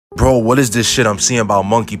Bro, what is this shit I'm seeing about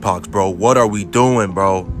monkeypox, bro? What are we doing,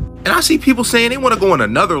 bro? And I see people saying they want to go on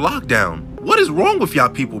another lockdown. What is wrong with y'all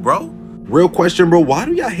people, bro? Real question, bro. Why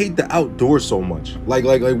do y'all hate the outdoors so much? Like,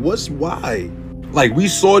 why? Like, we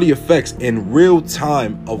saw the effects in real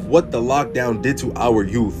time of what the lockdown did to our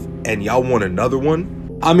youth, and y'all want another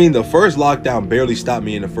one? I mean, the first lockdown barely stopped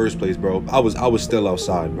me in the first place, bro. I was still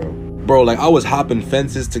outside, bro. Bro, like, I was hopping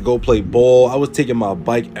fences to go play ball. I was taking my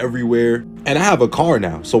bike everywhere. And I have a car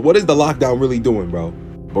now. So what is the lockdown really doing, bro?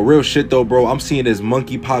 But real shit though, bro, I'm seeing this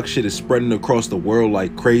monkeypox shit is spreading across the world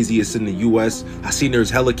like crazy. It's in the US. I seen there's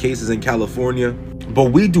hella cases in California. But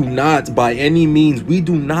we do not, by any means, we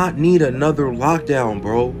do not need another lockdown,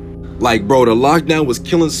 bro. Like, bro, the lockdown was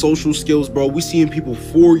killing social skills, bro. We seeing people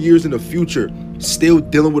 4 years in the future still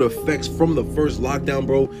dealing with effects from the first lockdown,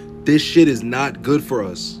 bro. This shit is not good for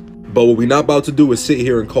us. But what we're not about to do is sit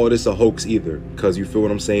here and call this a hoax either. Because you feel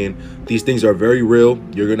what I'm saying? These things are very real.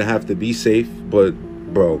 You're going to have to be safe. But,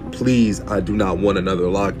 bro, please, I do not want another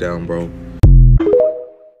lockdown, bro.